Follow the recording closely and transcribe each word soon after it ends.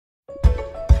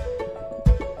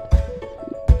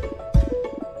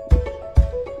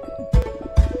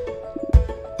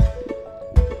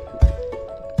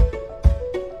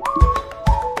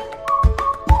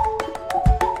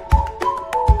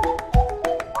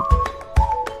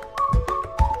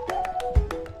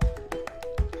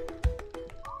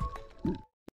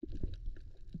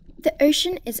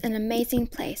ocean is an amazing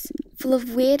place, full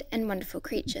of weird and wonderful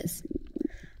creatures.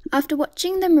 After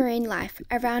watching the marine life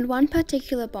around one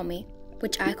particular bommy,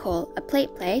 which I call a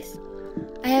plate place,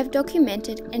 I have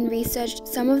documented and researched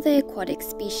some of the aquatic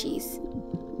species.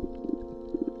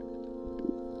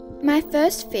 My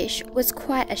first fish was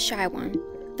quite a shy one,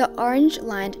 the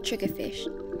orange-lined triggerfish.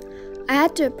 I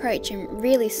had to approach him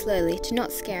really slowly to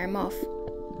not scare him off.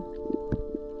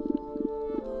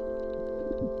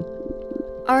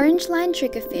 Orange-lined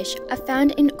triggerfish are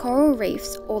found in coral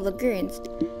reefs or lagoons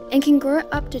and can grow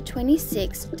up to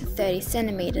 26 to 30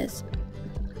 centimeters.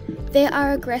 They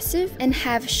are aggressive and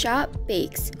have sharp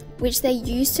beaks which they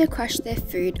use to crush their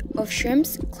food of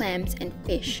shrimps, clams and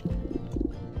fish.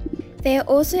 They are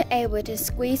also able to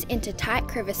squeeze into tight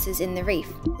crevices in the reef,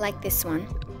 like this one.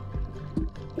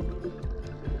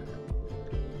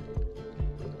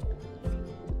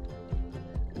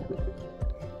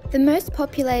 The most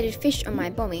populated fish on my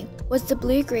bommy was the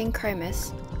blue-green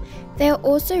comus. They are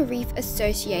also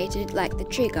reef-associated like the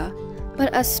trigger,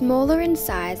 but are smaller in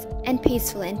size and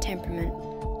peaceful in temperament.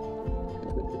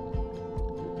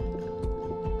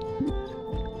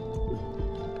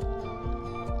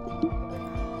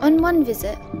 On one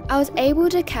visit, I was able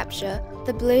to capture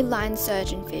the blue-lined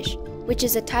surgeonfish, which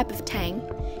is a type of tang,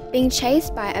 being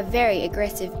chased by a very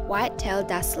aggressive white-tailed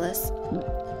daclylus.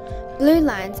 Blue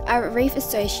lines are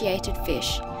reef-associated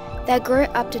fish that grow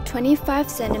up to 25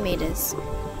 centimeters.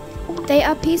 They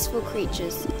are peaceful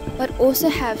creatures, but also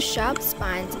have sharp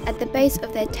spines at the base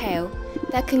of their tail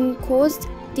that can cause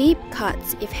deep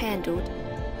cuts if handled.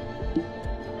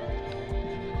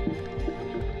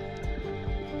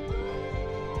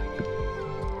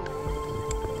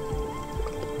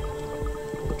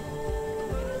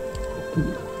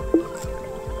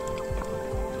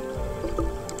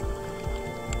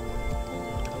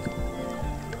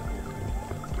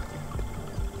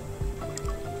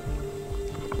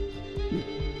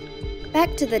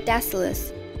 Back to the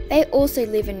daclylus, they also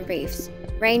live in reefs,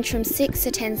 range from 6 to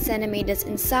 10 centimeters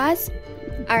in size,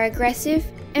 are aggressive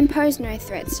and pose no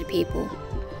threats to people.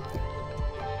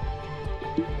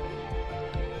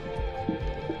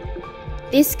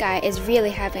 This guy is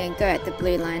really having a go at the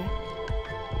blue line.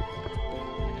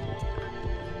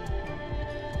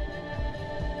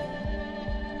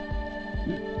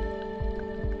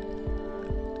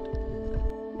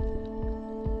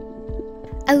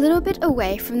 A little bit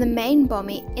away from the main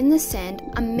bommy in the sand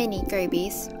are many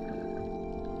gobies.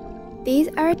 These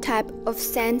are a type of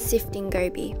sand-sifting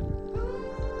goby.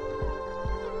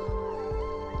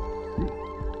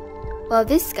 While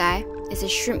this guy is a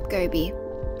shrimp goby.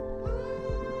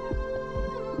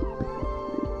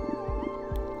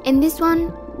 And this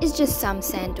one is just some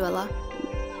sand dweller.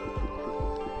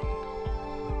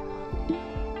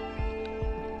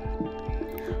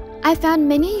 I found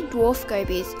many dwarf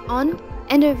gobies on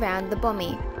and around the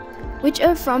bommy, which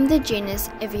are from the genus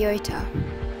Vanuatu,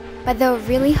 but they were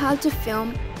really hard to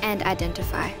film and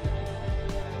identify.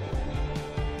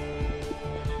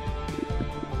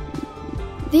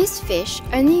 This fish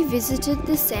only visited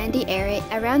the sandy area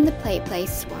around the plate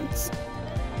place once.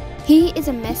 He is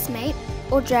a messmate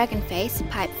or dragonface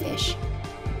pipefish.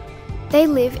 They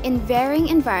live in varying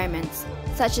environments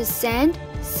such as sand,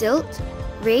 silt,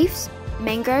 reefs,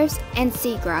 mangroves and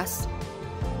seagrass.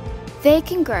 They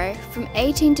can grow from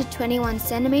 18 to 21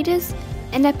 centimeters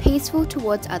and are peaceful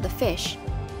towards other fish.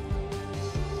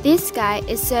 This guy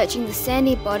is searching the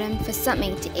sandy bottom for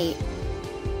something to eat.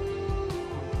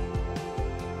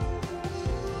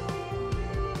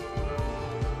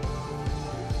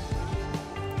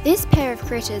 This pair of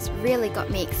critters really got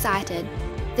me excited,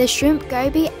 the shrimp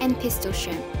goby and pistol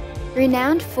shrimp,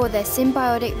 renowned for their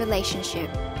symbiotic relationship.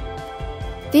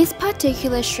 This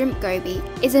particular shrimp goby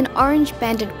is an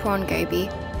orange-banded prawn goby,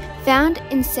 found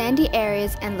in sandy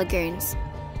areas and lagoons.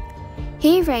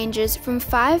 He ranges from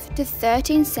 5 to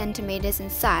 13 centimeters in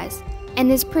size and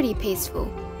is pretty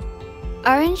peaceful.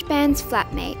 Orange band's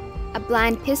flatmate, a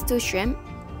blind pistol shrimp,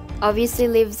 obviously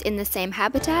lives in the same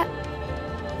habitat,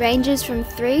 ranges from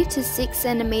 3 to 6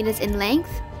 centimeters in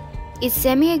length, is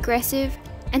semi-aggressive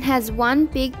and has one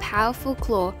big powerful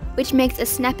claw which makes a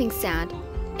snapping sound,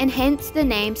 and hence the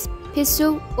names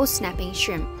pistol or snapping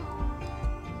shrimp.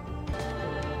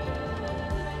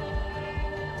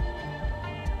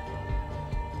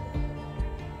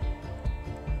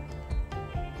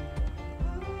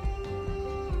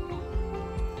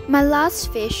 My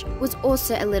last fish was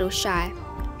also a little shy.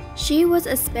 She was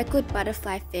a speckled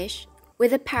butterfly fish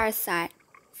with a parasite,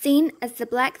 seen as the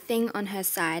black thing on her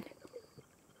side.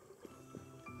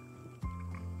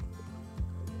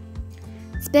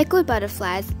 Speckled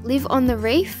butterflies live on the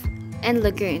reef and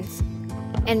lagoons.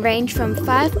 and range from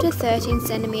 5 to 13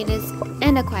 centimeters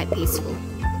and are quite peaceful.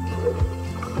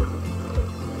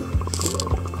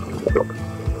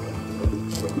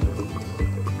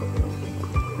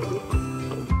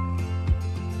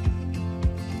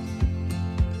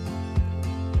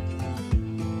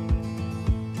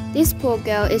 This poor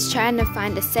girl is trying to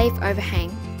find a safe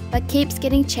overhang, but keeps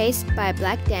getting chased by a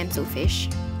black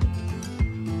damselfish.